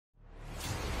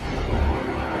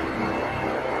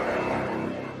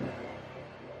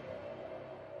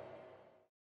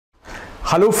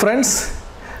Hello friends,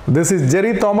 this is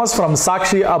Jerry Thomas from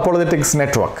Sakshi Apologetics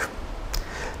Network.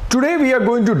 Today we are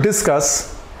going to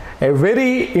discuss a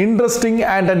very interesting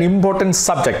and an important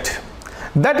subject.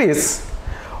 That is,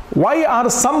 why are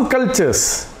some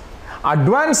cultures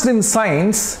advanced in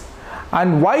science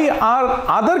and why are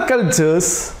other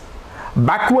cultures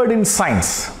backward in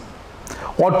science?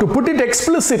 Or to put it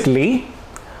explicitly,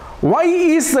 why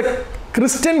is the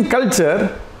Christian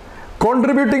culture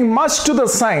contributing much to the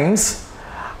science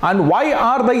and why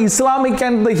are the Islamic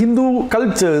and the Hindu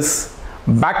cultures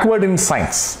backward in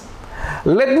science?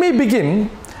 Let me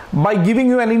begin by giving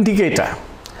you an indicator.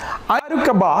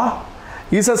 Ayurkaba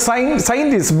is a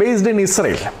scientist based in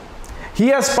Israel. He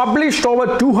has published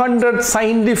over 200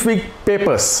 scientific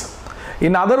papers.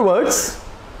 In other words,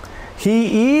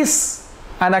 he is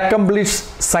an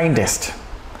accomplished scientist.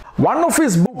 One of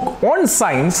his books on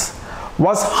science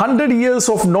was 100 Years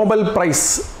of Nobel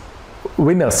Prize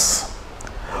Winners.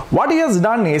 What he has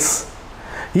done is,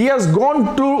 he has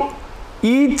gone to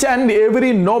each and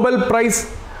every Nobel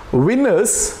Prize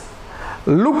winners,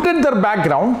 looked at their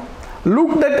background,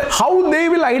 looked at how they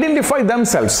will identify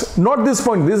themselves. Not this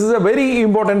point, this is a very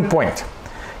important point.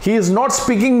 He is not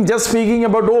just speaking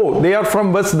about, oh, they are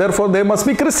from West, therefore they must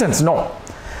be Christians. No.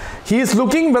 He is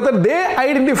looking whether they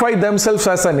identify themselves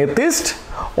as an atheist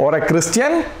or a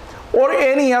Christian or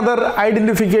any other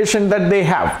identification that they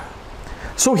have.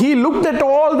 So he looked at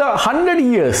all the 100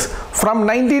 years from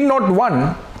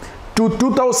 1901 to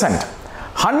 2000,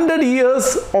 100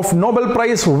 years of Nobel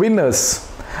Prize winners,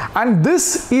 and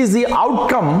this is the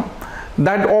outcome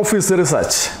that of his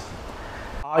research.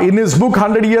 In his book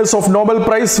 100 Years of Nobel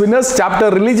Prize Winners, chapter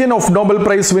Religion of Nobel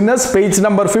Prize Winners, page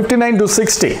number 59 to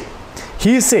 60,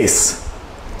 he says,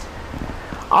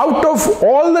 out of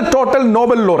all the total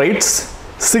Nobel laureates,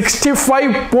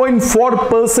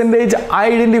 65.4%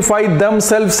 identify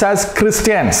themselves as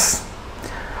Christians.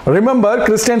 Remember,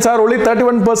 Christians are only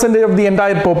 31% of the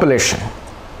entire population.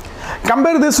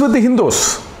 Compare this with the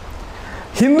Hindus.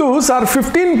 Hindus are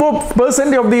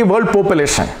 15% of the world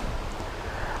population,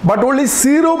 but only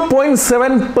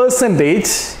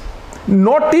 0.7%,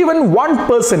 not even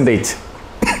 1%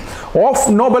 of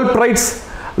Nobel Prize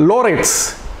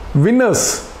laureates,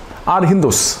 winners are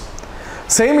Hindus.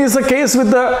 Same is the case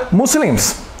with the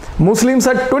Muslims. Muslims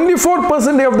are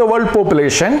 24% of the world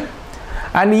population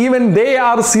and even they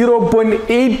are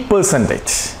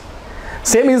 0.8%.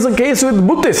 Same is the case with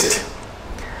Buddhists.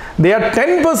 They are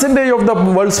 10% of the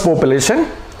world's population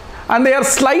and they are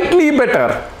slightly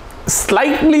better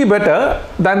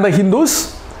than the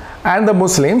Hindus and the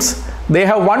Muslims. They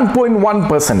have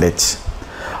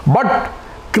 1.1%. But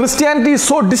Christianity is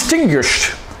so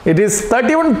distinguished. It is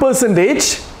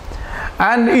 31%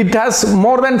 and it has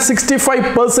more than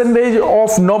 65%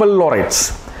 of Nobel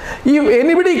laureates. If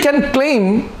anybody can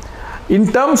claim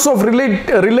in terms of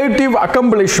relative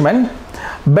accomplishment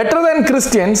better than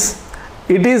Christians,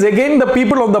 it is again the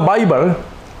people of the Bible,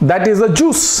 that is the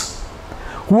Jews,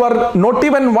 who are not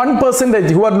even 1%,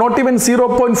 who are not even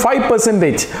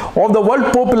 0.5% of the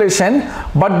world population,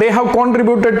 but they have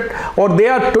contributed, or they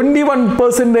are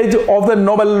 21% of the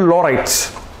Nobel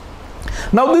laureates.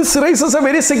 Now this raises a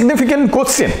very significant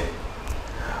question.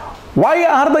 Why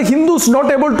are the Hindus not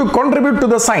able to contribute to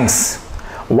the science?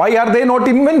 Why are they not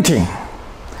inventing?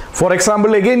 For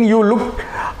example, again you look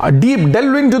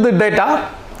delve into the data.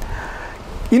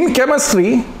 In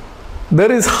chemistry,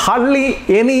 there is hardly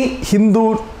any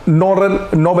Hindu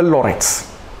Nobel laureates.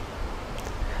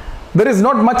 There is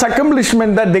not much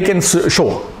accomplishment that they can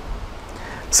show.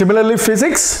 Similarly,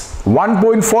 physics,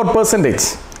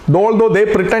 1.4%. Although they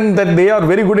pretend that they are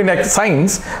very good in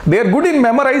science, they are good in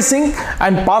memorizing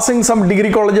and passing some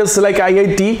degree colleges like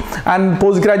IIT and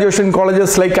post-graduation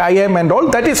colleges like IIM and all,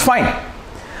 that is fine.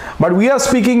 But we are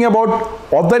speaking about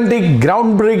authentic,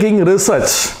 groundbreaking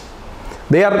research.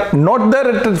 They are not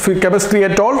there at chemistry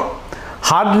at all,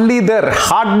 hardly there,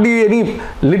 hardly any,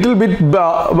 little bit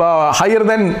higher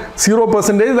than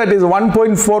 0%, that is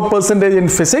 1.4% in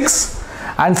physics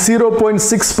and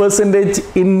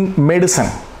 0.6% in medicine.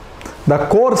 The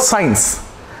core science,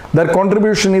 their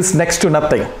contribution is next to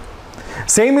nothing.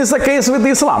 Same is the case with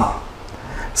Islam.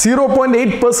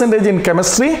 0.8% in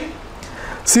chemistry,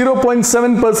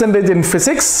 0.7% in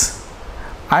physics,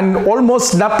 and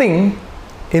almost nothing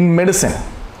in medicine.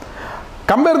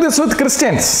 Compare this with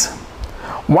Christians.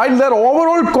 While their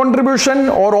overall contribution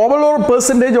or overall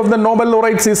percentage of the Nobel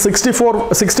laureates is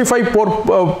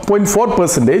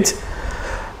 65.4%,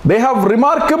 they have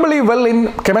remarkably well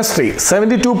in chemistry,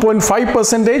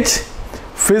 72.5%,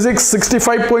 physics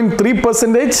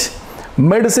 65.3%,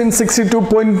 medicine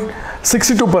 62%.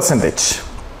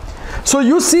 So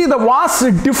you see the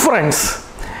vast difference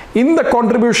in the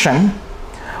contribution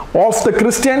of the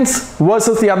Christians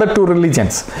versus the other two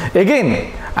religions.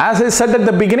 Again, as I said at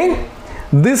the beginning,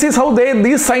 this is how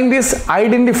these scientists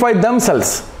identify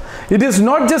themselves. It is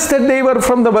not just that they were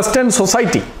from the Western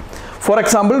society. For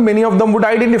example, many of them would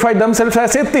identify themselves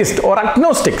as atheists or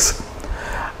agnostics.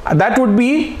 That would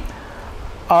be,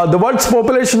 the world's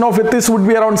population of atheists would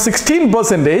be around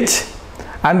 16%,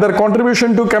 and their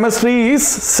contribution to chemistry is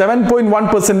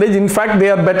 7.1%. In fact, they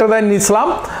are better than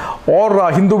Islam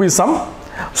or Hinduism.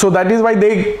 So that is why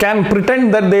they can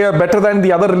pretend that they are better than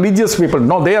the other religious people.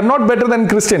 No, they are not better than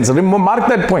Christians. Mark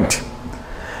that point.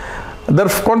 Their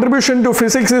contribution to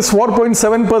physics is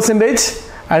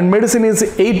 4.7% and medicine is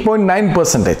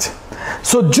 8.9%.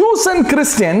 So Jews and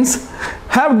Christians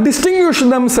have distinguished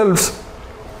themselves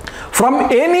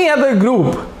from any other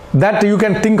group that you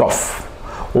can think of.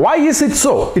 Why is it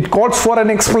so? It calls for an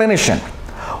explanation.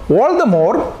 All the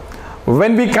more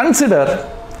when we consider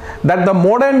that the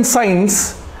modern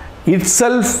science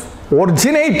itself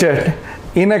originated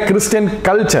in a Christian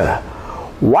culture.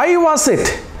 Why was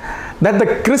it that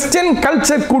the Christian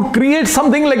culture could create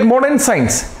something like modern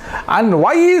science? And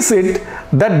why is it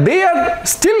that they are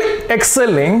still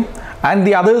excelling and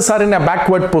the others are in a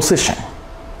backward position?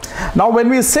 Now when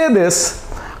we say this,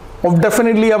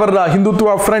 definitely our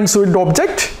Hindutva friends would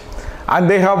object, and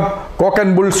they have cock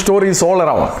and bull stories all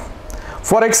around.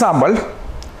 For example,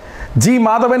 G.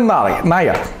 Madhavan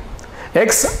Nair,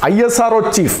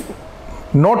 ex-ISRO chief,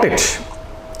 note it,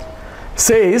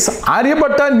 says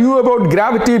Aryabhatta knew about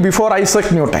gravity before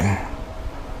Isaac Newton.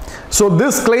 So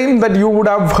this claim that you would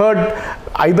have heard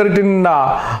either in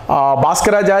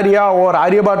Bhaskaracharya or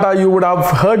Aryabhatta, you would have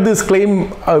heard this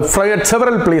claim at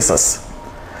several places.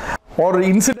 Or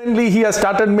incidentally, he has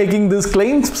started making these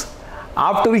claims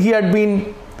after he had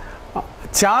been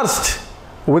charged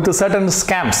with certain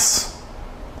scams.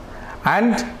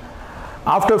 And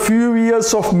after a few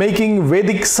years of making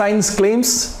Vedic science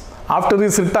claims, after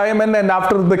his retirement and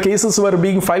after the cases were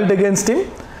being filed against him,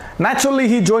 naturally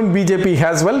he joined BJP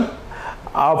as well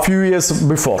a few years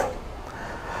before.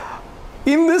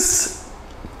 In this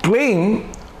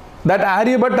claim that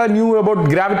Aryabhatta knew about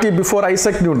gravity before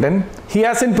Isaac Newton, he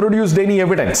hasn't produced any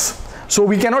evidence. So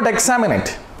we cannot examine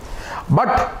it.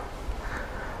 But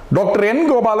Dr. N.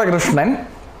 Gopalakrishnan,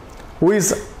 who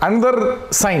is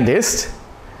another scientist,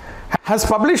 has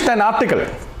published an article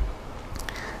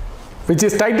which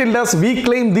is titled as "We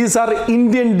Claim These Are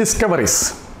Indian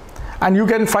Discoveries," and you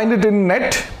can find it in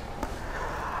net.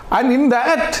 And in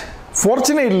that,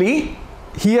 fortunately,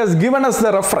 he has given us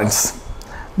the reference.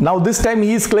 Now this time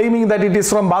he is claiming that it is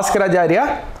from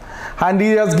Bhaskaracharya, and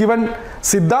he has given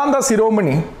Siddhanta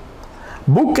Siromani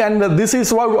book, and this is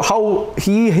how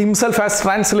he himself has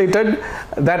translated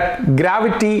that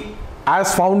gravity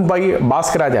as found by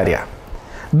Bhaskaracharya.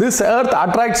 This earth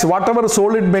attracts whatever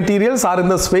solid materials are in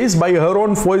the space by her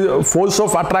own force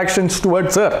of attractions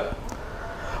towards her.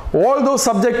 All those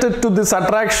subjected to this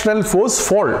attractional force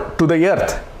fall to the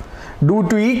earth. Due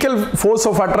to equal force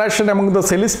of attraction among the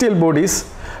celestial bodies,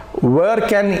 where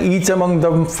can each among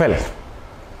them fall?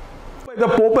 By the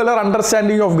popular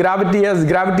understanding of gravity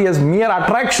as mere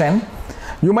attraction,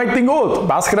 you might think, oh,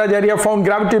 Bhaskaracharya found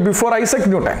gravity before Isaac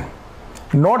Newton.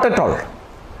 Not at all.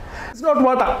 It's not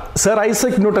what Sir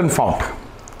Isaac Newton found.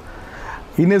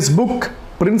 In his book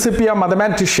Principia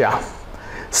Mathematica,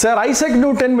 Sir Isaac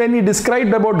Newton, when he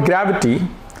described about gravity,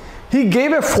 he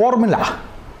gave a formula.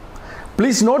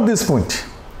 Please note this point.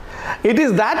 It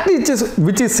is that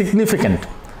which is significant.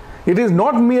 It is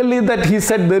not merely that he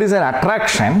said there is an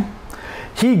attraction.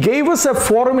 He gave us a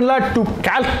formula to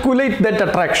calculate that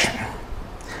attraction.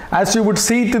 As you would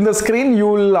see it in the screen, you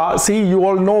will see, we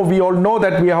all know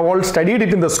that we have all studied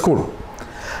it in the school.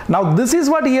 Now this is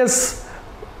what he has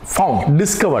found,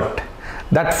 discovered,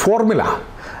 that formula.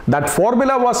 That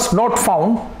formula was not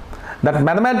found, that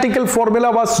mathematical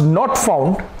formula was not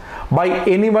found by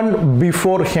anyone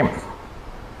before him.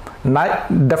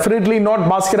 Definitely not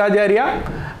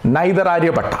Bhaskaracharya, neither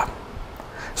Aryabhatta.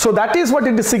 So that is what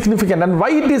it is significant. And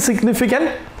why it is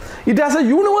significant? It has a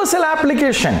universal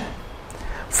application.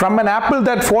 From an apple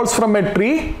that falls from a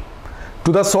tree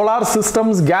to the solar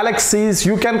systems, galaxies,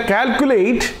 you can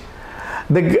calculate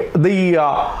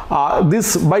by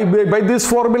this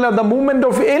formula the movement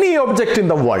of any object in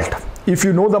the world. If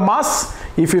you know the mass,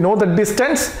 if you know the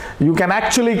distance, you can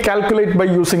actually calculate by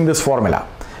using this formula.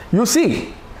 You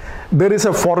see, there is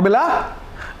a formula,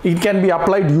 it can be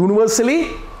applied universally,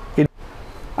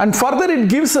 and further it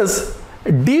gives us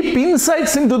deep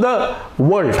insights into the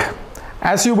world.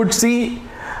 As you would see,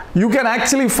 you can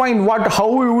actually find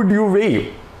how would you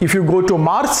weigh if you go to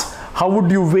Mars, How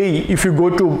would you weigh if you go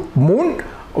to moon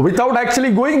without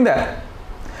actually going there?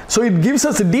 So it gives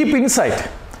us a deep insight.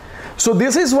 So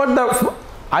this is what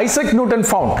Isaac Newton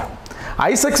found.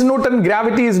 Isaac Newton,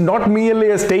 gravity is not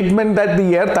merely a statement that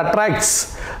the earth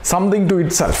attracts something to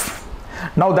itself.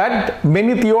 Now that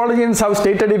many theologians have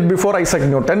stated it before Isaac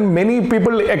Newton, many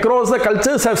people across the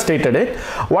cultures have stated it.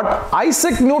 What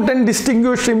Isaac Newton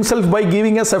distinguished himself by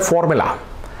giving us a formula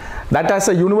that has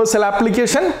a universal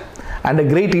application and a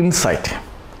great insight.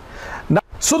 Now,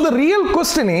 so the real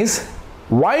question is,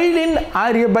 why didn't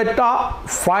Aryabhatta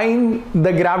find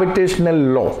the gravitational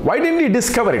law? Why didn't he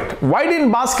discover it? Why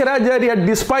didn't Bhaskaracharya,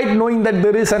 despite knowing that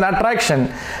there is an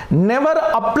attraction, never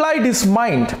applied his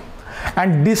mind,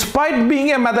 and despite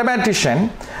being a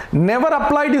mathematician, never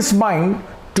applied his mind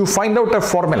to find out a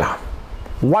formula?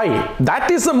 Why? That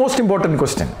is the most important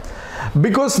question.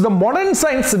 Because the modern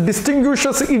science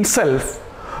distinguishes itself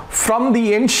from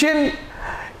the ancient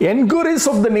inquiries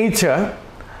of the nature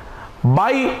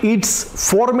by its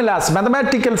formulas,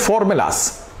 mathematical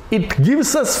formulas. It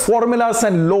gives us formulas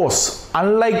and laws,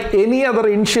 unlike any other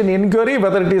ancient inquiry,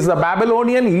 whether it is the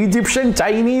Babylonian, Egyptian,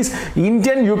 Chinese,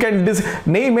 Indian, you can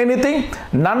name anything.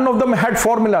 None of them had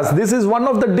formulas. This is one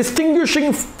of the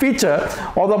distinguishing feature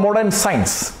of the modern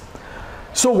science.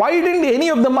 So why didn't any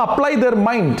of them apply their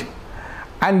mind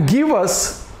and give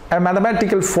us a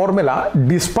mathematical formula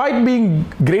despite being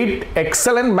great,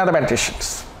 excellent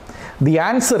mathematicians? The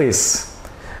answer is,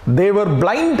 they were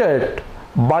blinded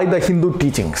by the Hindu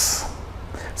teachings.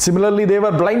 Similarly, they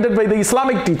were blinded by the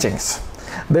Islamic teachings.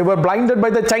 They were blinded by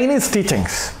the Chinese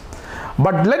teachings.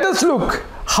 But let us look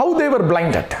how they were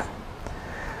blinded.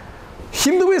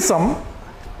 Hinduism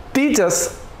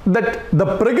teaches that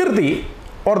the prakriti,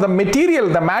 or the material,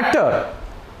 the matter,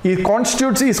 is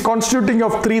constituting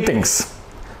of three things: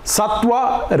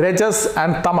 sattva, rajas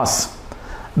and tamas.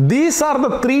 These are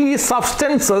the three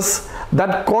substances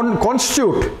that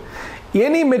constitute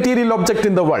any material object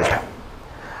in the world,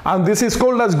 and this is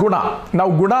called as guna. Now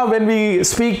guna, when we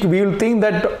speak, we will think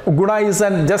that guna is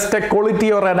just a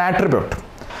quality or an attribute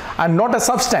and not a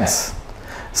substance.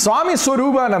 Swami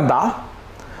Swarupananda,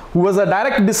 who was a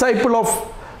direct disciple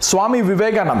of Swami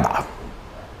Vivekananda,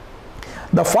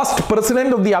 the first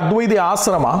president of the Advaita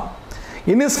Asrama,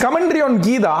 in his commentary on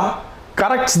Gita,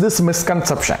 corrects this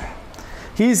misconception.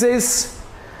 He says,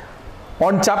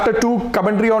 on chapter 2,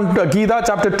 commentary on Gita,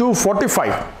 chapter 2,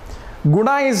 45,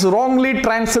 guna is wrongly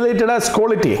translated as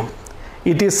quality.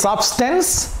 It is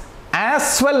substance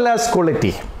as well as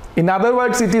quality. In other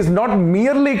words, it is not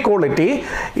merely quality,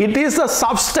 it is a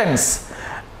substance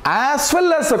as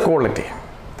well as a quality.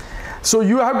 So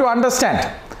you have to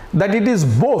understand that it is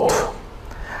both.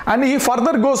 And he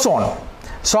further goes on.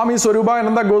 Swami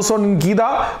Swarupananda goes on in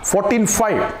Gita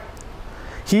 14.5.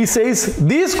 He says,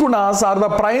 these gunas are the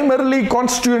primarily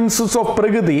constituencies of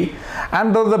prakriti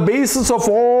and are the basis of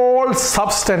all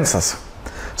substances.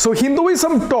 So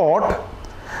Hinduism taught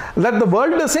that the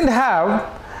world doesn't have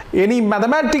any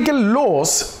mathematical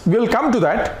laws, we'll come to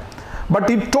that, but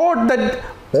it taught that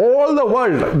all the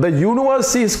world, the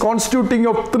universe, is constituting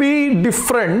of three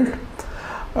different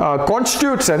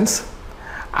constituents,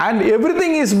 and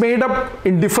everything is made up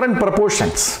in different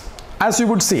proportions, as you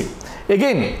would see.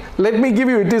 Again, let me give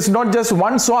you, it is not just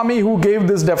one Swami who gave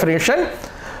this definition.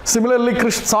 Similarly,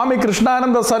 Swami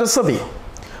Krishnananda Saraswati,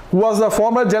 who was the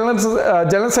former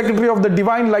General Secretary of the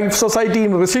Divine Life Society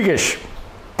in Rishikesh,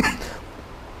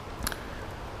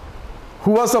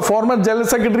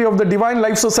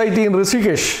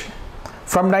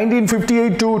 from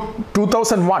 1958 to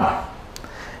 2001.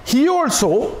 He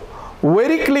also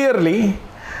very clearly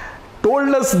told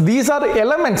us these are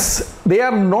elements. They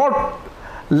are not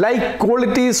like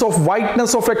qualities of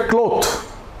whiteness of a cloth,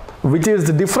 which is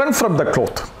different from the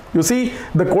cloth. You see,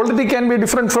 the quality can be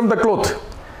different from the cloth,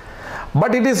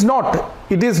 but it is not.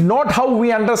 It is not how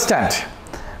we understand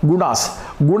gunas.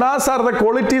 Gunas are the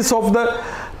qualities of the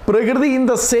prakriti in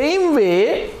the same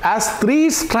way as three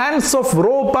strands of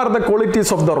rope are the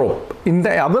qualities of the rope. In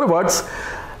other words,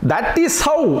 that is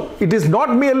how it is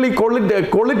not merely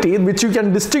quality which you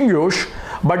can distinguish,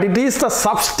 but it is the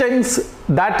substance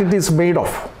that it is made of.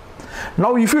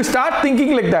 Now, if you start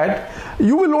thinking like that,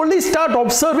 you will only start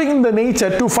observing in the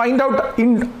nature to find out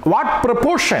in what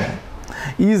proportion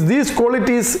is these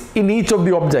qualities in each of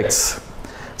the objects.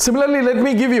 Similarly, let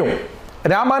me give you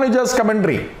Ramanuja's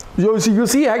commentary. You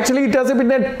see, actually it has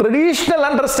been a traditional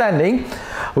understanding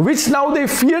which now they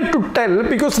fear to tell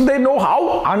because they know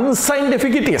how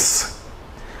unscientific it is,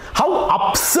 how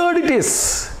absurd it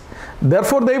is.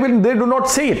 Therefore, they do not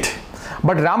say it.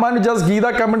 But Ramanuja's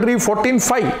Gita commentary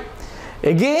 14.5,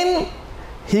 again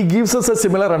he gives us a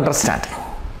similar understanding.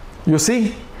 You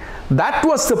see, that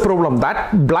was the problem.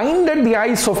 That blinded the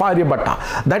eyes of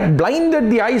Aryabhatta. That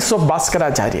blinded the eyes of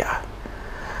Bhaskaracharya.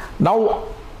 Now,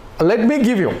 let me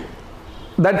give you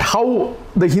that how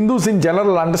the Hindus in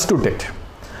general understood it.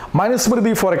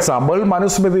 Manusmriti, for example,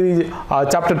 Manusmriti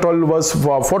chapter 12 verse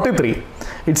 43,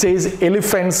 it says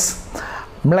elephants,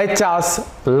 mlechas,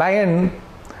 lion,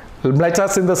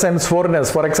 mlechas in the sense foreigners,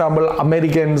 for example,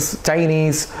 Americans,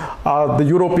 Chinese, the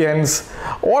Europeans,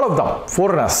 all of them,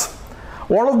 foreigners,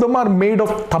 all of them are made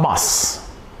of tamas,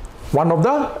 one of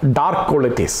the dark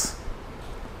qualities.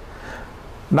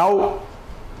 Now,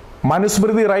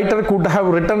 Manusmriti writer could have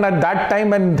written at that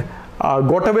time and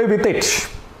got away with it.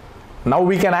 Now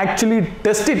we can actually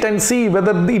test it and see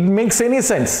whether it makes any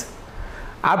sense.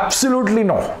 Absolutely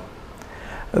no.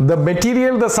 The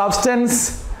material, the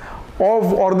substance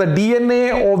of or the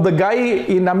DNA of the guy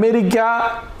in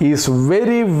America is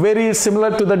very, very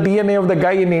similar to the DNA of the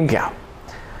guy in India.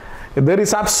 There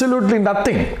is absolutely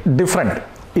nothing different.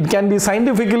 It can be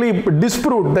scientifically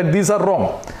disproved that these are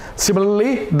wrong.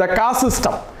 Similarly, the caste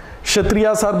system.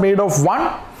 Kshatriyas are made of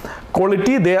one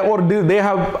quality, they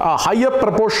have a higher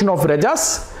proportion of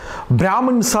rajas,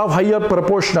 Brahmins have higher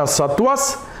proportion of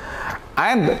sattvas,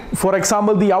 and for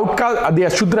example the outcast, the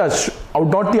Shudras,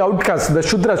 not the outcasts,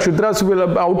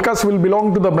 the outcasts will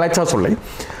belong to the mlechas only.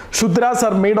 Shudras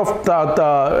are made of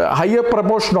the higher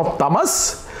proportion of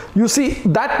tamas. You see,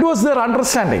 that was their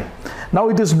understanding. Now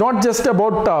it is not just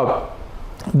about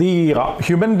the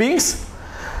human beings,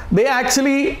 they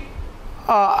actually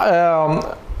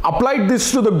applied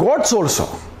this to the gods also.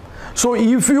 So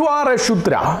if you are a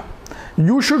Shudra,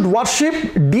 you should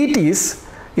worship deities,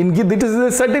 it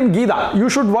is said in Gita, you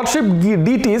should worship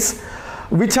deities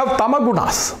which have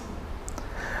tamagunas.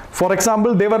 For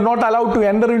example, they were not allowed to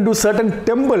enter into certain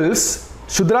temples,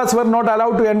 Shudras were not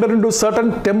allowed to enter into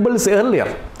certain temples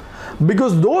earlier,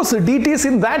 because those deities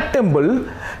in that temple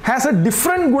has a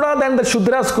different guna than the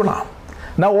Shudras guna.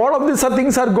 Now all of these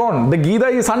things are gone. The Gita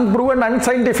is unproven,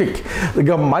 unscientific. The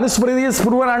Manusmriti is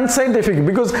proven unscientific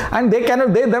because, and they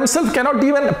themselves cannot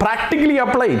even practically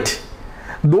apply it.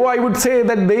 Though I would say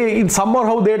that they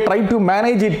somehow they try to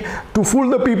manage it to fool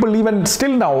the people even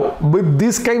still now with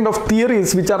these kind of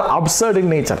theories which are absurd in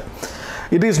nature.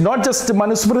 It is not just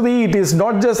Manusmriti, it is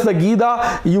not just the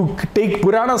Gita. You take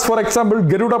Puranas, for example,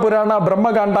 Garuda Purana,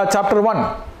 Brahma Ganda, chapter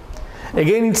 1.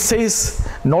 Again it says,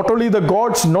 not only the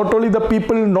gods, not only the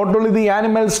people, not only the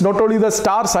animals, not only the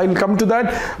stars, I will come to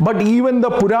that, but even the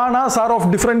Puranas are of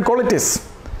different qualities.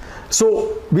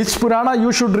 So, which Purana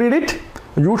you should read it?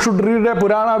 You should read a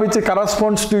Purana which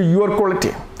corresponds to your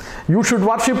quality. You should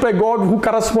worship a God who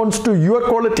corresponds to your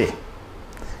quality.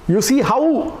 You see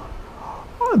how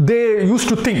they used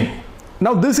to think.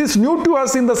 Now this is new to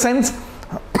us in the sense,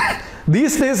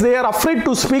 these days they are afraid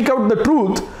to speak out the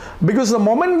truth, because the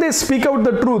moment they speak out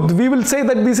the truth, we will say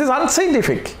that this is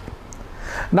unscientific.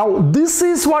 Now this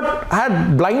is what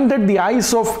had blinded the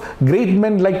eyes of great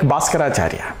men like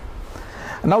Bhaskaracharya.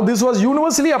 Now this was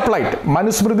universally applied.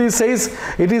 Manusmriti says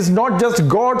it is not just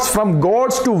gods, from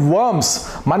gods to worms.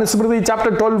 Manusmriti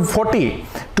chapter 12, 40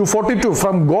 to 42,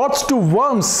 from gods to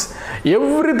worms,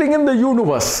 everything in the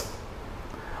universe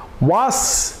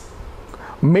was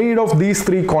made of these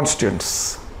three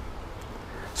constituents.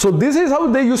 So this is how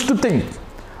they used to think.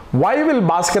 Why will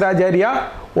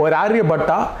Bhaskaracharya or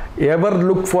Aryabhatta ever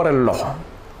look for a law?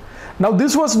 Now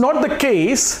this was not the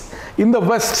case in the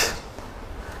West.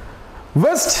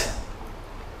 West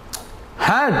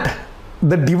had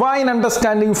the divine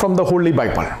understanding from the Holy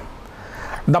Bible.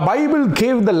 The Bible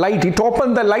gave the light, it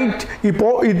opened the light,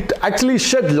 it actually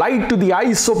shed light to the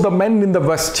eyes of the men in the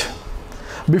West.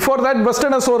 Before that,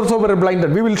 Westerners also were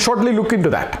blinded. We will shortly look into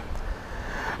that.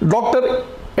 Dr.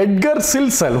 Edgar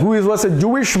Silsel, who was a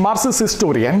Jewish Marxist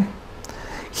historian,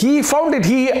 he found it,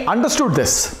 he understood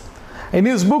this. In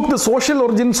his book, The Social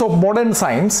Origins of Modern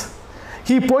Science,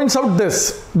 he points out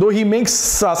this, though he makes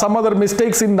some other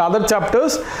mistakes in the other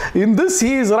chapters. In this,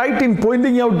 he is right in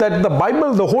pointing out that the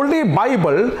Bible, the Holy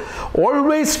Bible,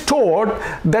 always taught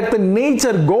that the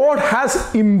nature, God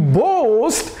has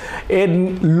imposed a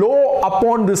law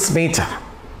upon this nature.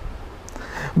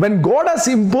 When God has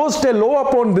imposed a law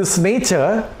upon this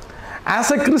nature,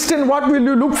 as a Christian, what will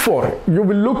you look for? You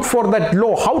will look for that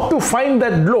law. How to find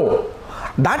that law?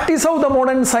 That is how the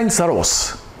modern science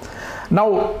arose.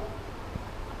 Now,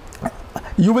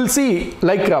 you will see,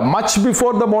 like much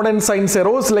before the modern science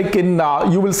arose, like in,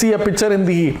 you will see a picture in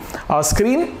the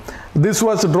screen. This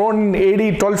was drawn in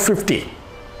AD 1250.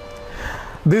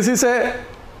 This is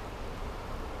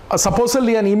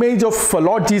supposedly an image of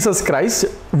Lord Jesus Christ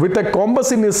with a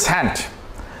compass in his hand.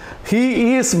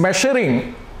 He is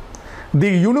measuring the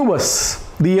universe,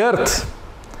 the earth.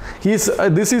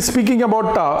 This is speaking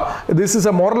about, this is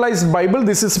a moralized Bible,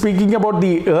 this is speaking about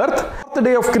the earth, the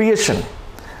day of creation.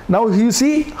 Now you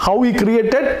see how he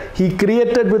created? He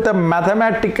created with a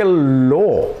mathematical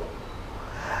law.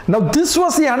 Now this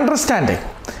was the understanding.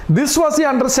 This was the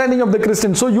understanding of the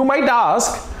Christians. So you might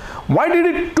ask, why did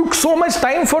it took so much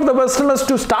time for the Westerners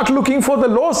to start looking for the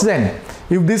laws then,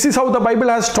 if this is how the Bible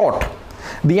has taught?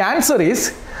 The answer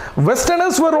is,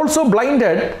 Westerners were also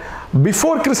blinded.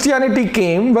 Before Christianity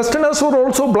came, Westerners were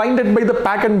also blinded by the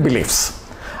pagan beliefs.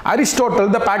 Aristotle,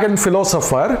 the pagan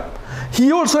philosopher,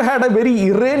 he also had a very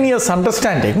erroneous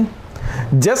understanding,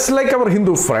 just like our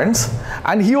Hindu friends,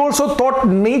 and he also thought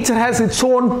nature has its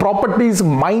own properties,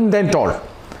 mind and all.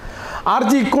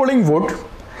 R.G. Collingwood,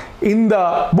 in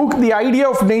the book The Idea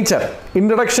of Nature,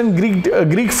 Introduction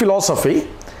Greek Philosophy,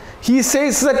 he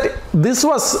says that this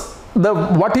was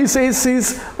what he says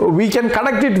is, we can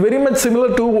connect it very much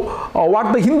similar to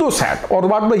what the Hindus had, or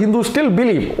what the Hindus still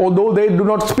believe, although they do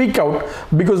not speak out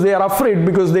because they are afraid,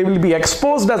 because they will be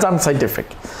exposed as unscientific.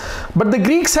 But the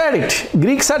Greeks had it.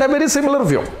 Greeks had a very similar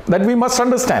view that we must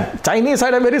understand. Chinese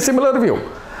had a very similar view.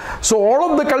 So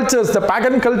all of the cultures, the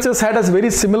pagan cultures, had a very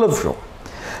similar view.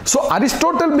 So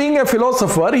Aristotle, being a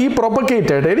philosopher, he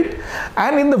propagated it,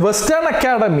 and in the Western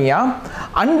academia,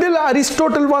 until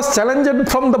Aristotle was challenged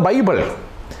from the Bible,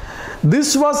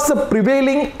 this was the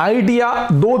prevailing idea,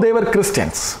 though they were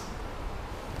Christians.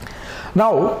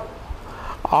 Now,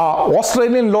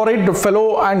 Australian laureate,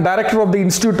 fellow and director of the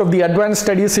Institute of the Advanced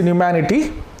Studies in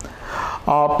Humanity,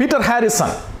 Peter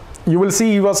Harrison, you will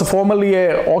see he was formerly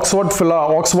an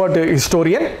Oxford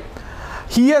historian.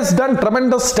 He has done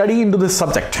tremendous study into this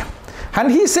subject, and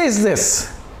he says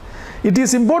this: it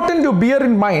is important to bear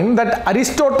in mind that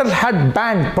Aristotle had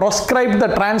proscribed the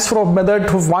transfer of method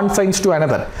from one science to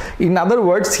another. In other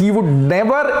words, he would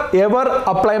never ever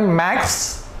apply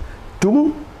maths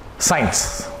to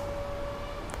science.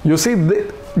 You see,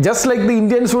 just like the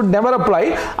Indians would never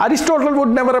apply, Aristotle would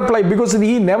never apply, because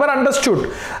he never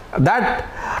understood that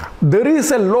there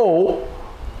is a law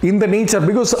in the nature,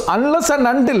 because unless and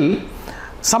until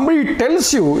somebody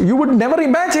tells you, you would never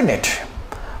imagine it.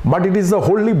 But it is the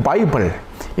Holy Bible.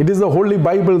 It is the Holy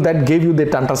Bible that gave you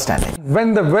that understanding.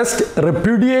 When the West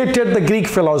repudiated the Greek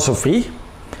philosophy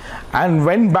and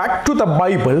went back to the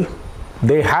Bible,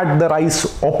 they had their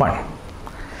eyes open.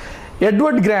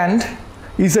 Edward Grant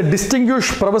is a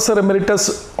distinguished professor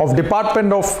emeritus of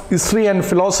Department of History and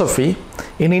Philosophy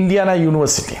in Indiana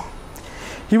University.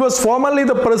 He was formerly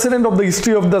the president of the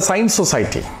History of the Science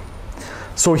Society.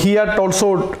 So he had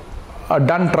also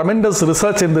done tremendous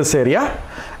research in this area,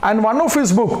 and one of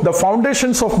his books, The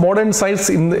Foundations of Modern Science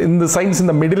in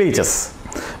the Middle Ages.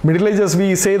 Middle Ages,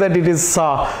 we say that it is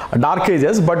Dark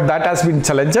Ages, but that has been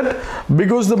challenged,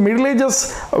 because the Middle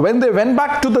Ages, when they went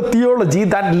back to the theology,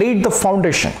 that laid the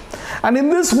foundation. And in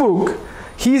this book,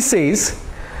 he says,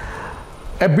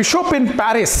 a bishop in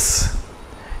Paris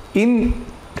in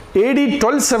AD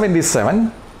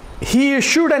 1277, he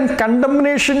issued a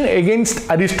condemnation against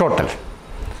Aristotle.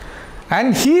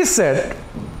 And he said,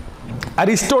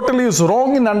 Aristotle is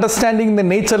wrong in understanding the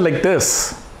nature like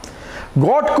this.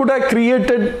 God could have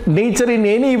created nature in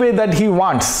any way that he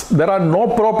wants. There are no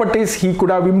properties. He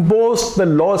could have imposed the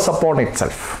laws upon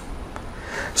itself.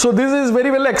 So this is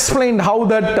very well explained how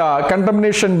that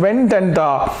condemnation went, and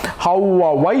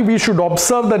why we should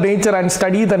observe the nature and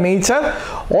study the nature.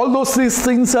 All these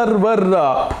things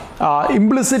were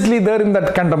implicitly there in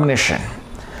that condemnation.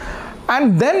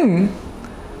 And then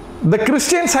the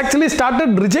Christians actually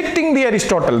started rejecting the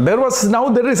Aristotle. There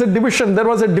is a division. There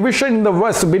was a division in the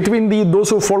West between those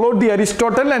who followed the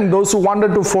Aristotle and those who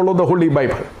wanted to follow the Holy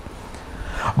Bible.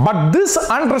 But this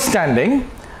understanding,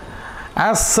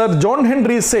 as Sir John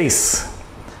Henry says,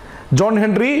 John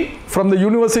Henry from the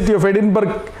University of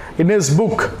Edinburgh, in his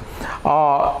book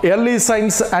Early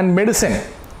Science and Medicine,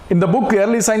 in the book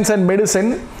Early Science and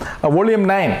Medicine, volume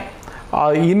 9,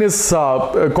 in his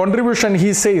contribution,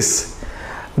 he says,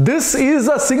 this is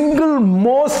the single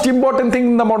most important thing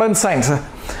in the modern science.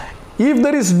 If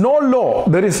there is no law,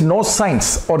 there is no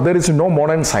science, or there is no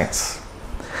modern science.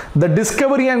 The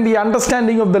discovery and the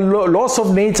understanding of the laws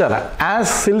of nature,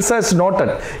 as Hills has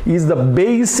noted, is the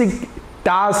basic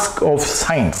task of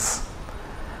science.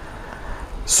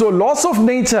 So laws of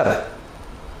nature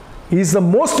is the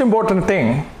most important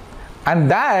thing, and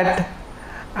that,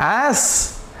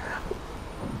 as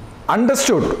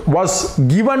understood, was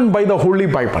given by the Holy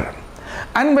Bible.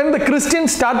 And when the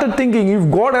Christians started thinking,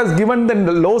 if God has given them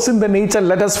the laws in the nature,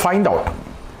 let us find out.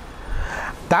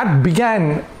 That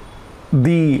began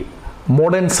the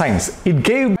modern science. I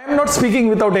am not speaking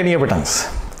without any evidence.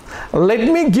 let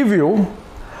me give you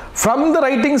from the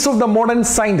writings of the modern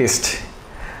scientist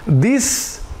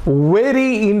these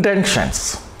very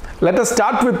intentions. Let us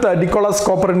start with Nicolaus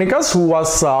Copernicus, who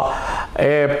was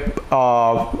a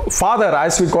father,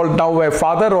 as we call now, a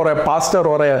father or a pastor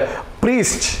or a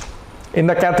priest in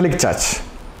the Catholic Church.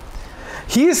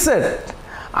 He said,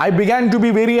 I began to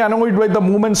be very annoyed by the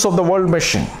movements of the world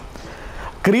machine,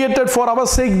 created for our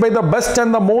sake by the best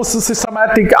and the most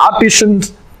systematic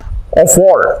artisans of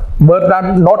all, were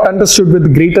not understood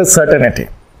with greater certainty.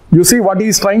 You see what he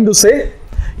is trying to say?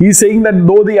 He is saying that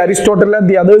though the Aristotle and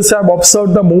the others have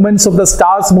observed the movements of the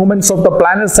stars, movements of the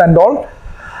planets and all,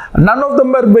 none of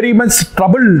them were very much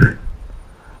troubled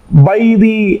by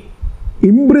the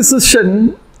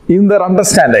imprecision in their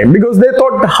understanding, because they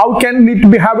thought, how can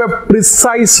it have a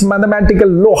precise mathematical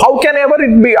law? How can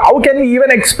it be? How can we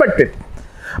even expect it?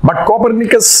 But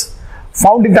Copernicus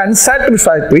found it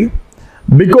unsatisfactory,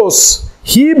 because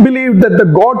he believed that the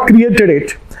God created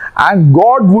it and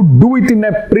God would do it in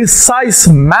a precise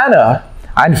manner,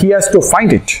 and he has to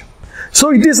find it.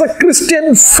 So it is a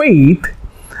Christian faith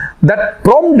that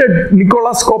prompted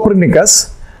Nicolaus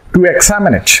Copernicus to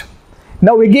examine it.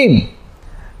 Now again,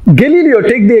 Galileo,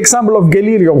 take the example of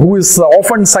Galileo, who is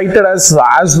often cited as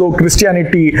though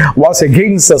Christianity was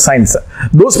against science.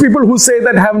 Those people who say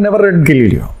that have never read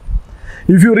Galileo.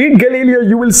 If you read Galileo,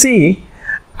 you will see,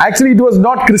 actually it was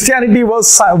not Christianity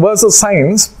versus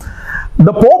science.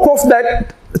 The Pope of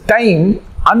that time,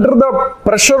 under the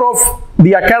pressure of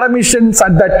the academicians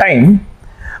at that time,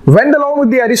 went along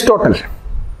with the Aristotle.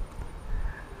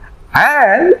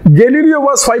 And Galileo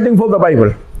was fighting for the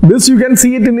Bible. This you can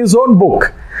see it in his own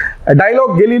book. A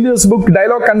dialogue, Galileo's book,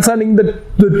 Dialogue Concerning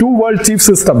the Two World Chief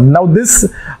System. Now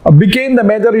this became the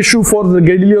major issue for the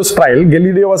Galileo's trial.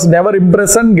 Galileo was never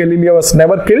imprisoned, Galileo was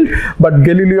never killed, but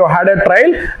Galileo had a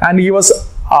trial and he was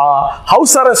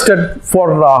house arrested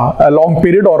for a long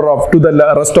period or to the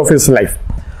rest of his life.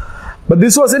 But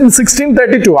this was in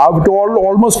 1632,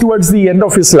 almost towards the end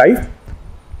of his life.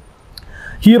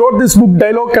 He wrote this book,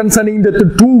 Dialogue Concerning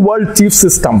the Two World Chief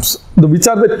Systems. Which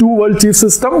are the two world chief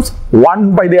systems?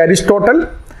 One by the Aristotle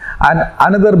and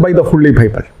another by the Holy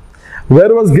Bible.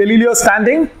 Where was Galileo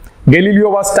standing?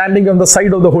 Galileo was standing on the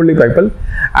side of the Holy Bible.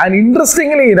 And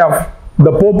interestingly enough,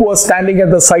 the Pope was standing at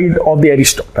the side of the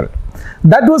Aristotle.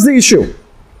 That was the issue.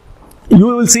 You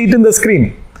will see it in the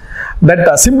screen.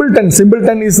 That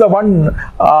simpleton is the one,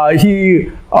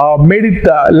 he made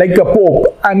it like a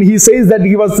pope, and he says that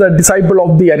he was a disciple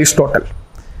of the Aristotle.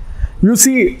 You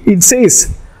see, it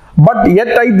says, but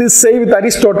yet I this say with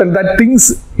Aristotle that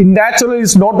things in natural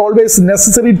is not always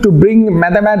necessary to bring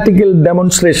mathematical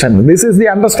demonstration. This is the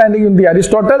understanding in the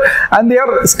Aristotle, and they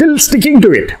are still sticking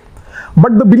to it.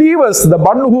 But the believers, the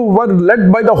one who were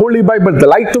led by the Holy Bible, the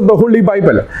light of the Holy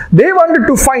Bible, they wanted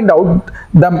to find out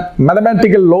the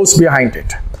mathematical laws behind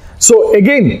it. So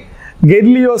again,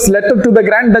 Galileo's letter to the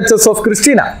Grand Duchess of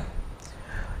Christina.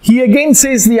 He again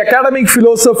says, the academic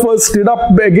philosophers stood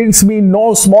up against me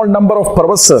no small number of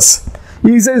purposes.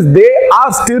 He says, they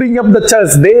are stirring up the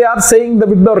church. They are saying that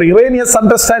with the erroneous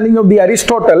understanding of the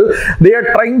Aristotle, they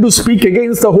are trying to speak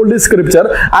against the Holy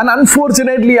Scripture. And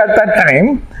unfortunately at that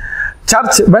time,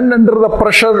 church went under the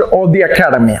pressure of the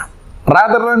academia.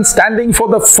 Rather than standing for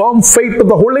the firm faith of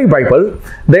the Holy Bible,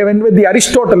 they went with the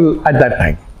Aristotle at that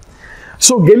time.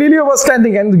 So Galileo was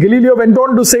standing, and Galileo went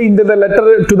on to say in the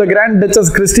letter to the Grand Duchess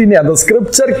Christina, the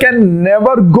scripture can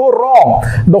never go wrong.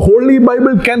 The Holy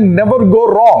Bible can never go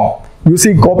wrong. You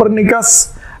see,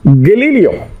 Copernicus,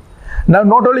 Galileo. Now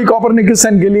not only Copernicus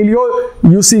and Galileo,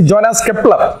 you see Johannes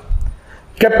Kepler.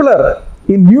 Kepler,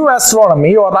 in New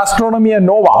Astronomy or Astronomia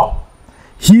Nova,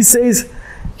 he says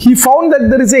he found that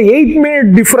there is a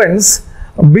 8-minute difference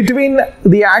between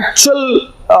the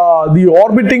actual the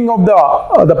orbiting of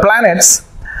the planets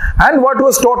and what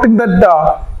was taught in that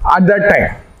at that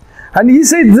time. And he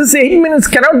said this 8 minutes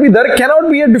cannot be, there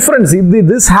cannot be a difference.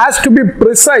 This has to be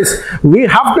precise. We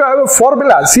have to have a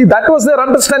formula. See, that was their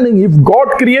understanding. If God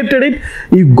created it,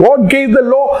 if God gave the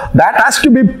law, that has to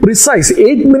be precise.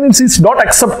 8 minutes is not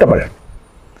acceptable.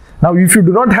 Now, if you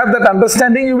do not have that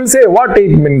understanding, you will say, what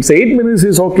 8 minutes? 8 minutes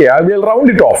is okay, I will round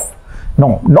it off.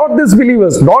 No, not these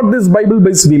believers, not these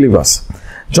Bible-based believers.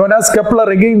 Johannes Kepler,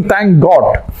 again, thank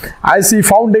God. As he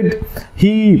found it,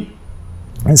 he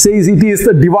says it is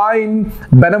the divine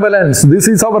benevolence. This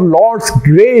is our Lord's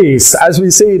grace, as we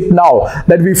say it now,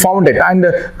 that we found it. And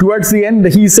towards the end,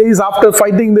 he says, after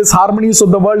fighting these harmonies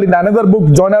of the world, in another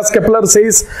book, Johannes Kepler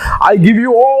says, I give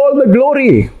you all the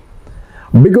glory.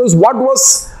 Because what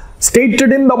was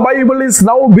stated in the Bible is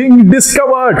now being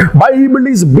discovered. Bible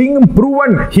is being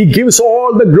proven. He gives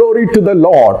all the glory to the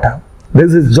Lord.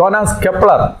 This is Johannes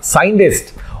Kepler,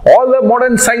 scientist. All the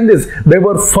modern scientists, they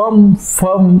were firm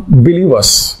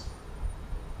believers.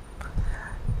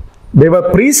 They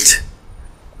were priests.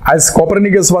 As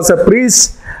Copernicus was a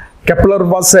priest, Kepler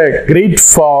was a great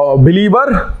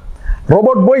believer.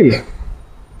 Robert Boyle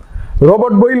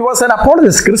was an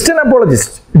apologist, Christian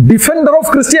apologist, defender of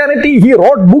Christianity. He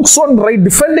wrote books on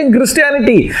defending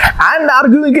Christianity and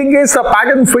arguing against the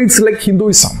pagan faiths like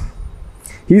Hinduism.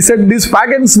 He said these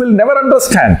pagans will never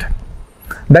understand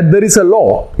that there is a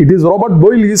law. It is Robert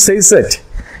Boyle, he says it.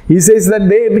 He says that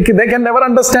they can never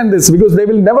understand this because they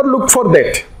will never look for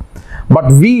that.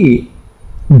 But we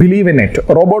believe in it.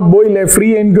 Robert Boyle, a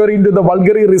free inquiry into the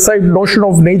vulgarly received notion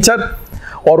of nature,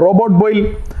 or Robert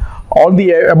Boyle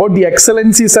about the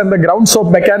excellencies and the grounds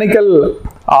of mechanical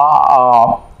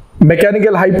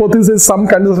hypothesis, some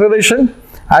consideration,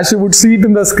 as you would see it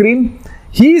in the screen.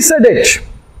 He said it.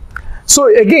 So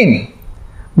again,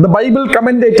 the Bible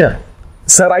commentator,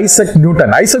 Sir Isaac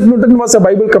Newton. Isaac Newton was a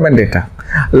Bible commentator.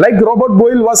 Like Robert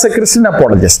Boyle was a Christian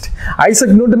apologist. Isaac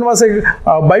Newton was a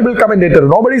Bible commentator.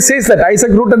 Nobody says that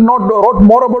Isaac Newton wrote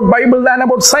more about Bible than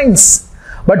about science.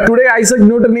 But today Isaac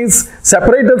Newton is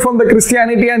separated from the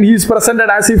Christianity and he is presented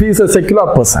as if he is a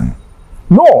secular person.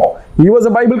 No, he was a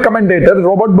Bible commentator.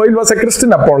 Robert Boyle was a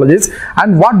Christian apologist.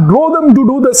 And what drove them to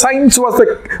do the science was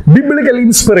the biblical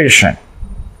inspiration.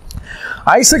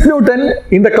 Isaac Newton,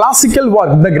 in the classical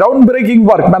work, the groundbreaking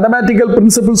work, Mathematical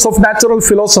Principles of Natural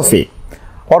Philosophy,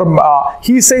 or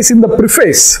he says in the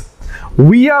preface,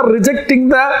 we are rejecting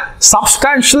the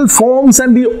substantial forms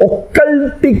and the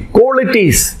occultic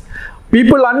qualities.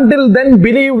 People until then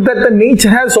believed that the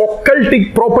nature has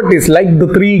occultic properties like the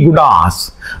three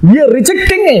gunas. We are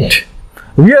rejecting it.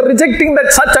 We are rejecting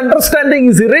that such understanding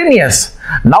is erroneous.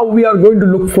 Now we are going to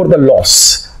look for the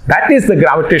laws. That is the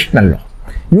gravitational law.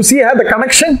 You see here the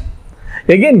connection?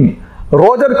 Again,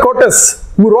 Roger Cortes,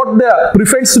 who wrote the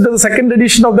preface to the second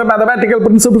edition of the Mathematical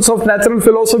Principles of Natural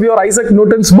Philosophy or Isaac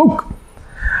Newton's book.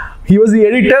 He was the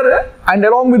editor, and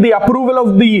along with the approval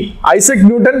of the Isaac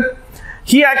Newton,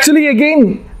 he actually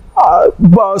again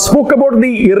spoke about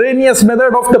the erroneous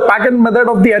method of the pagan method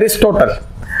of the Aristotle.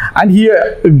 And he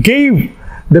gave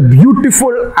the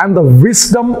beautiful and the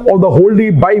wisdom of the Holy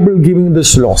Bible giving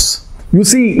these laws. You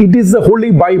see, it is the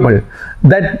Holy Bible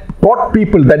that taught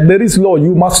people that there is law,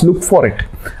 you must look for it.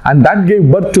 And that gave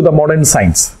birth to the modern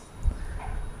science.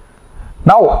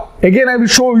 Now, again I will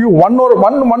show you one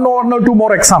or two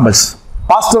more examples.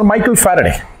 Pastor Michael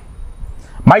Faraday.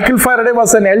 Michael Faraday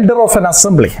was an elder of an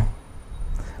assembly.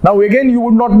 Now again, you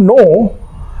would not know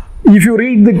if you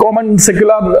read the common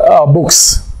secular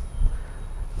books.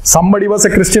 Somebody was a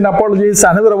Christian apologist,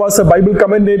 another was a Bible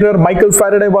commentator, Michael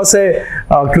Faraday was a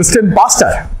Christian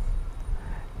pastor,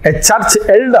 a church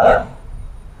elder.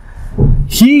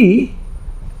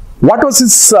 What was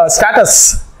his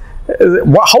status?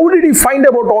 How did he find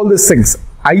about all these things?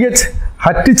 I.H.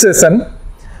 Hutchison,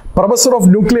 professor of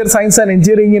nuclear science and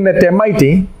engineering at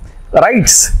MIT,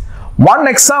 writes, one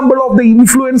example of the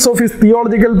influence of his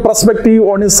theological perspective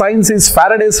on his science is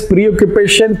Faraday's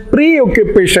preoccupation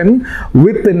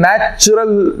with the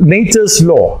nature's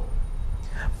law.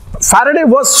 Faraday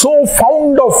was so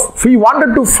fond of, he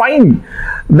wanted to find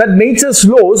that nature's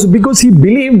laws because he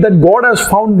believed that God has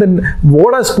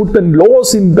put the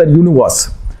laws in the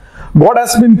universe. God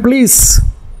has been pleased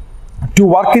to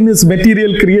work in his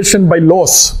material creation by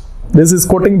laws. This is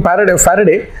quoting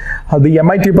Faraday, the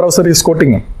MIT professor is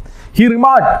quoting him. He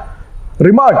remarked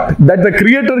that the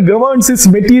Creator governs his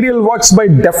material works by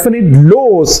definite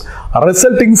laws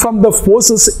resulting from the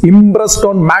forces impressed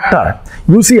on matter.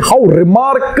 You see how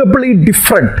remarkably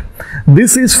different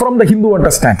this is from the Hindu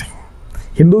understanding.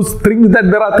 Hindus think that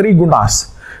there are three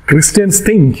gunas. Christians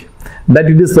think that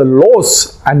it is the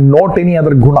laws and not any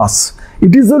other gunas.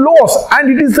 It is the laws,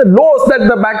 and it is the laws that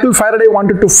the Michael Faraday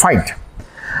wanted to find.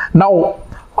 Now,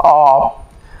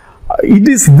 it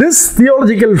is this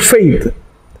theological faith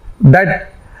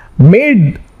that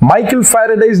made Michael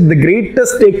Faraday the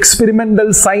greatest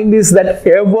experimental scientist that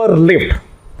ever lived.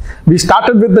 We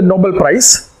started with the Nobel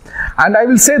Prize, and I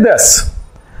will say this.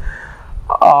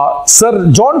 Sir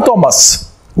John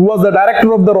Thomas, who was the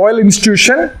director of the Royal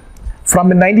Institution from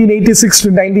 1986 to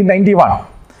 1991,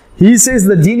 he says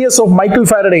the genius of Michael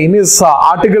Faraday in his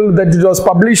article that was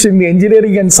published in the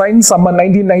Engineering and Science summer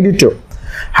 1992.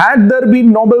 Had there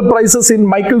been Nobel Prizes in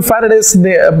Michael Faraday's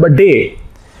day,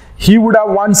 he would have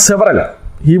won several.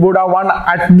 He would have won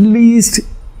at least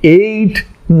 8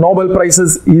 Nobel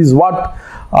Prizes is what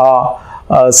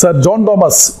Sir John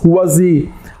Thomas, who was the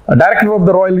director of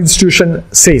the Royal Institution,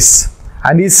 says.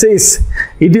 And he says,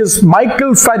 it was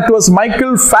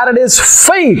Michael Faraday's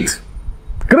faith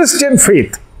Christian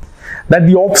faith that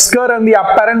the obscure and the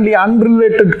apparently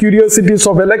unrelated curiosities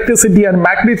of electricity and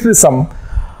magnetism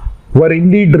were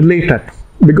indeed related,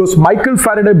 because Michael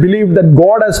Faraday believed that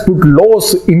God has put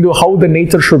laws into how the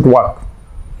nature should work.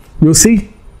 You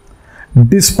see,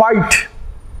 despite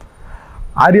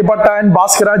Aryabhatta and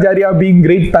Bhaskaracharya being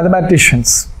great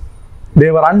mathematicians, they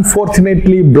were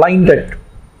unfortunately blinded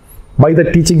by the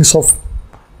teachings of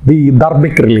the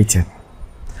dharmic religion.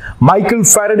 Michael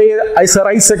Faraday, Sir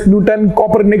Isaac Newton,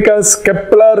 Copernicus,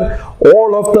 Kepler,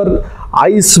 all of their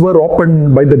eyes were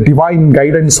opened by the divine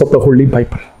guidance of the Holy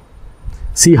Bible.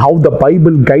 See how the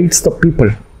Bible guides the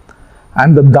people,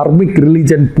 and the dharmic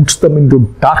religion puts them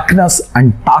into darkness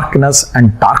and darkness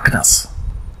and darkness.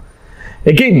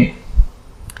 Again,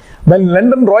 when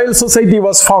London Royal Society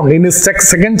was found in its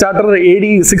second charter AD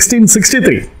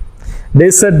 1663, they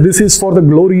said this is for the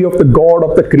glory of the God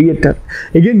of the Creator.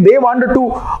 Again, they wanted to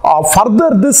further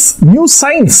this new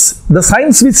science, the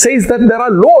science which says that there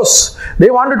are laws. They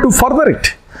wanted to further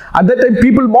it. At that time,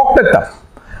 people mocked at them.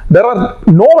 There are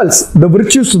novels, the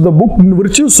book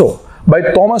Virtuoso by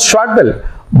Thomas Shadwell,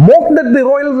 mocked at the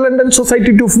Royal London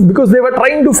Society because they were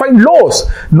trying to find laws.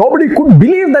 Nobody could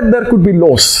believe that there could be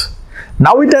laws.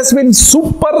 Now it has been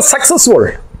super successful.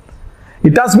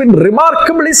 It has been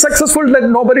remarkably successful that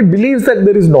nobody believes that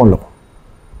there is no law.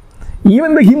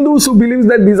 Even the Hindus who believe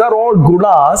that these are all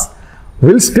gunas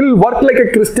will still work like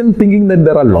a Christian thinking that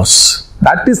there are laws.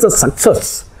 That is the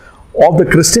success of the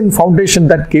Christian foundation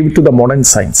that gave to the modern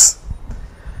science.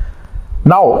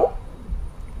 Now,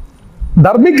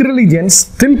 dharmic religions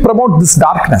still promote this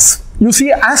darkness. You see,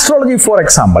 astrology, for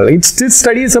example, it still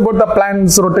studies about the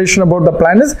planets, rotation about the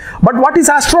planets, but what is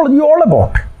astrology all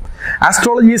about?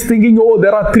 Astrology is thinking, oh,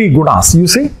 there are three gunas. You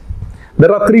see,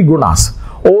 there are three gunas.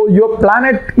 Oh, your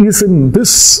planet is in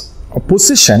this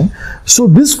position, so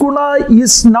this guna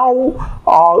is now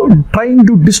trying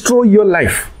to destroy your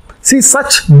life. See,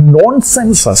 such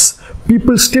nonsenses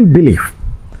people still believe.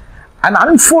 And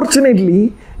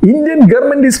unfortunately, Indian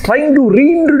government is trying to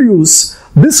reintroduce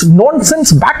this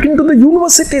nonsense back into the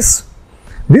universities.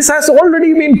 This has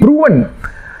already been proven,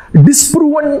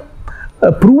 disproven,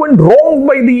 proven wrong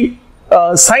by the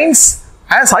science,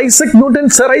 as Sir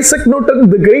Isaac Newton,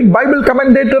 the great Bible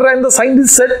commentator and the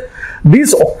scientist said,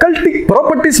 these occultic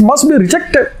properties must be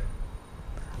rejected.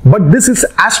 But this is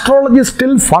astrology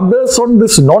still furthers on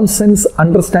this nonsense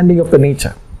understanding of the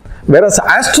nature. Whereas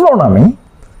astronomy,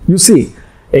 you see,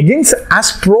 against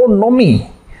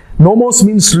astronomy, nomos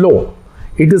means law.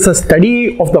 It is a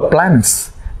study of the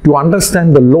planets to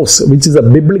understand the laws, which is a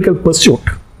biblical pursuit.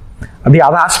 And the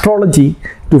other astrology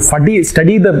to study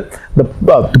the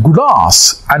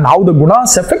gunas and how the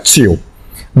gunas affects you.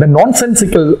 The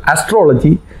nonsensical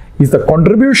astrology is the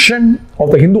contribution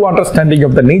of the Hindu understanding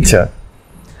of the nature,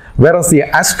 whereas the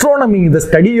astronomy, the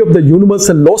study of the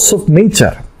universal laws of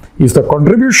nature, is the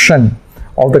contribution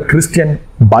of the Christian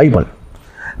Bible.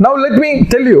 Now let me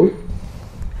tell you,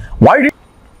 why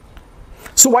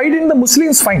didn't the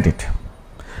Muslims find it?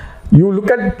 You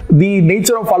look at the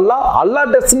nature of Allah.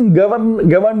 Allah doesn't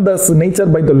govern this nature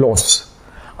by the laws.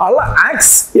 Allah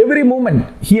acts every moment.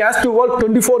 He has to work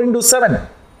 24/7.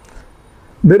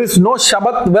 There is no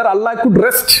Shabbat where Allah could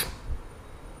rest.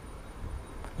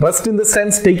 Rest in the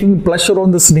sense taking pleasure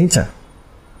on this nature.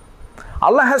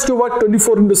 Allah has to work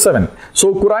 24/7.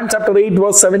 So Quran chapter 8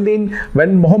 verse 17,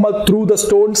 when Muhammad threw the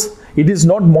stones, it is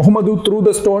not Muhammad who threw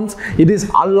the stones, it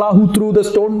is Allah who threw the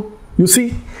stone. You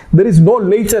see, there is no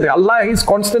nature. Allah is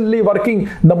constantly working.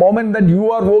 The moment that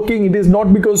you are walking, it is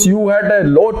not because you had a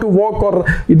law to walk, or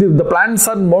it is the plants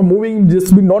are moving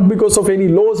just not because of any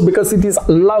laws, because it is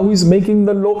Allah who is making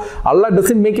the law. Allah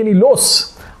doesn't make any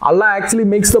laws. Allah actually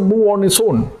makes the move on his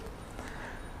own.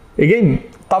 Again,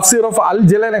 Tafsir of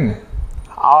Al-Jalalain,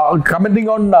 commenting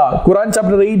on Quran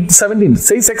chapter 8:17,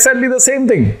 says exactly the same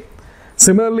thing.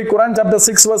 Similarly, Quran chapter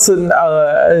 6 verse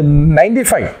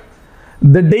 95.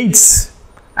 The dates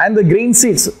and the grain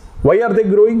seeds, why are they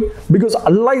growing? Because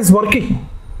Allah is working.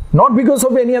 Not because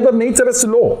of any other nature's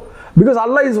law. Because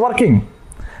Allah is working.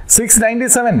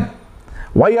 697.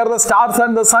 Why are the stars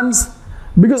and the suns?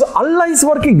 Because Allah is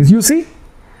working. You see?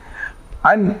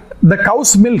 And the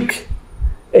cow's milk,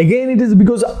 again it is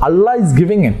because Allah is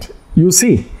giving it. You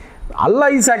see? Allah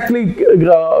is actually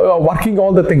working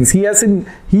all the things.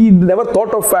 He never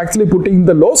thought of actually putting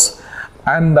the laws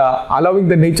and allowing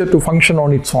the nature to function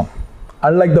on its own.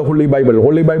 Unlike the Holy Bible.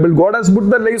 Holy Bible, God has put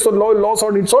the laws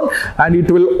on its own, and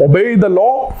it will obey the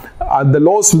law. The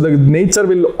laws, the nature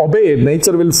will obey.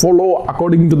 Nature will follow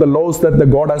according to the laws that the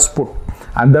God has put,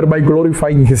 and thereby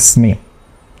glorifying His name.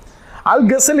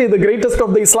 Al-Ghazali, the greatest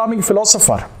of the Islamic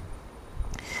philosopher,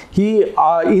 He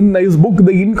in his book,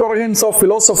 The Incoherence of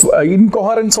Philosophers,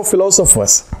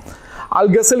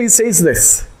 Al-Ghazali says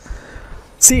this.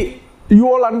 See, you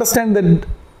all understand that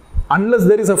unless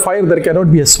there is a fire, there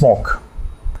cannot be a smoke.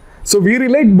 So we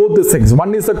relate both these things.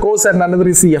 One is the cause and another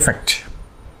is the effect.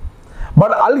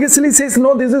 But Al-Ghazali says,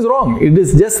 no, this is wrong. It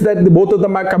is just that both of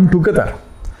them have come together.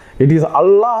 It is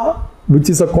Allah which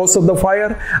is the cause of the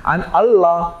fire and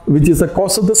Allah which is the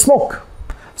cause of the smoke.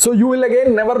 So you will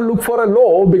again never look for a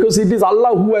law because it is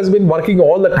Allah who has been working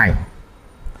all the time.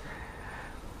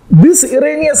 This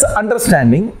erroneous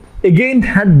understanding again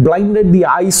had blinded the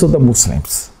eyes of the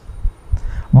Muslims.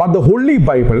 But the Holy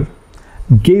Bible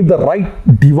gave the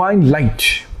right divine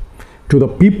light to the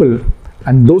people,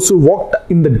 and those who walked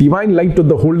in the divine light of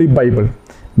the Holy Bible,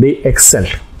 they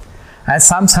excelled. As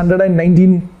Psalms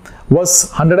 119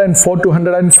 verse 104 to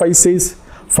 105 says,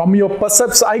 from your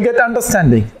precepts I get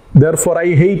understanding, therefore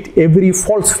I hate every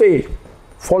false way.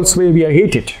 False way we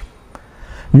hate it.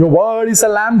 Your word is a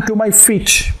lamp to my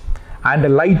feet and a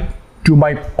light to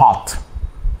my path.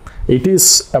 It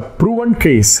is a proven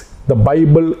case. The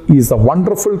Bible is the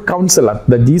wonderful counselor.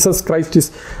 That Jesus Christ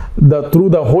is through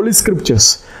the Holy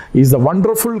Scriptures is the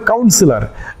wonderful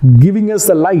counselor, giving us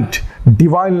the light,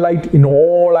 divine light in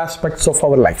all aspects of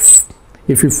our life.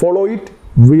 If we follow it,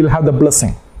 we will have the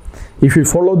blessing. If we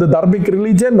follow the dharmic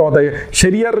religion or the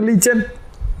sharia religion,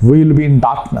 we will be in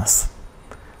darkness.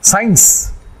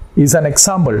 Science is an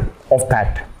example of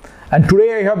that. And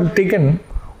today I have taken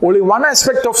only one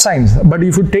aspect of science, but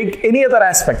if you take any other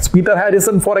aspects, Peter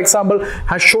Harrison, for example,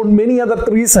 has shown many other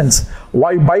reasons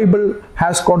why Bible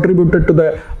has contributed to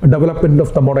the development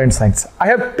of the modern science. I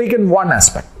have taken one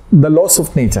aspect, the laws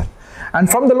of nature. And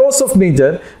from the laws of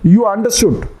nature, you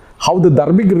understood how the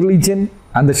dharmic religion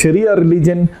and the sharia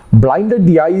religion blinded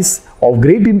the eyes of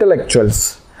great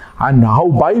intellectuals, and how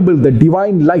Bible, the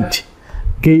divine light,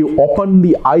 opened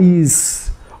the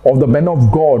eyes of the men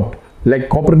of God like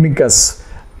Copernicus,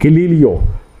 Galileo,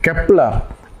 Kepler,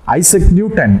 Isaac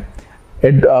Newton,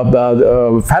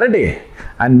 Faraday,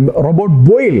 and Robert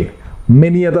Boyle,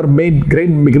 many other great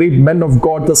men of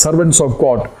God, the servants of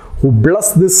God, who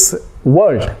blessed this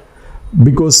world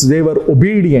because they were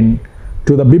obedient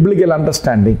to the biblical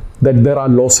understanding that there are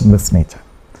laws in this nature.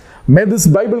 May this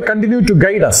Bible continue to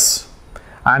guide us,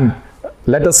 and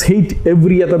let us hate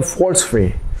every other false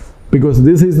way, because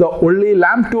this is the only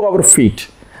lamp to our feet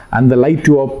and the light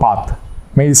to our path.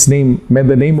 May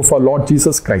the name of our Lord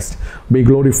Jesus Christ be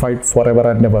glorified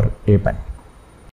forever and ever. Amen.